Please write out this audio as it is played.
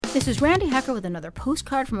This is Randi Hacker with another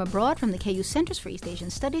postcard from abroad from the KU Centers for East Asian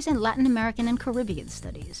Studies and Latin American and Caribbean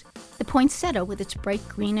Studies. The poinsettia, with its bright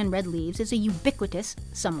green and red leaves, is a ubiquitous,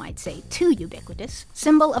 some might say too ubiquitous,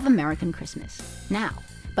 symbol of American Christmas. Now,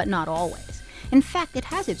 but not always. In fact, it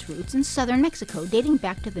has its roots in southern Mexico, dating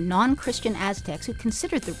back to the non-Christian Aztecs who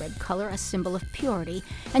considered the red color a symbol of purity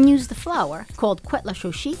and used the flower, called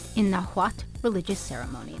Cuetlaxochitl, in Nahuatl religious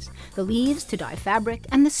ceremonies, the leaves to dye fabric,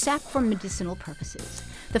 and the sap for medicinal purposes.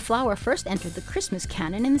 The flower first entered the Christmas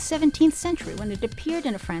canon in the 17th century when it appeared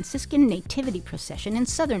in a Franciscan nativity procession in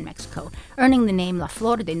southern Mexico, earning the name La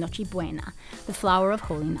Flor de Nochebuena, the flower of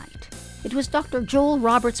Holy Night. It was Dr. Joel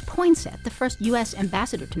Roberts Poinsett, the first U.S.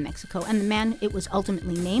 ambassador to Mexico and the man it was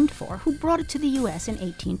ultimately named for, who brought it to the U.S. in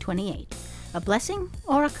 1828. A blessing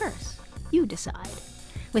or a curse? You decide.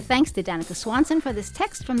 With thanks to Danika Swanson for this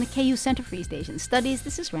text from the KU Center for East Asian Studies,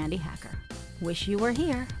 this is Randi Hacker. Wish you were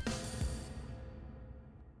here.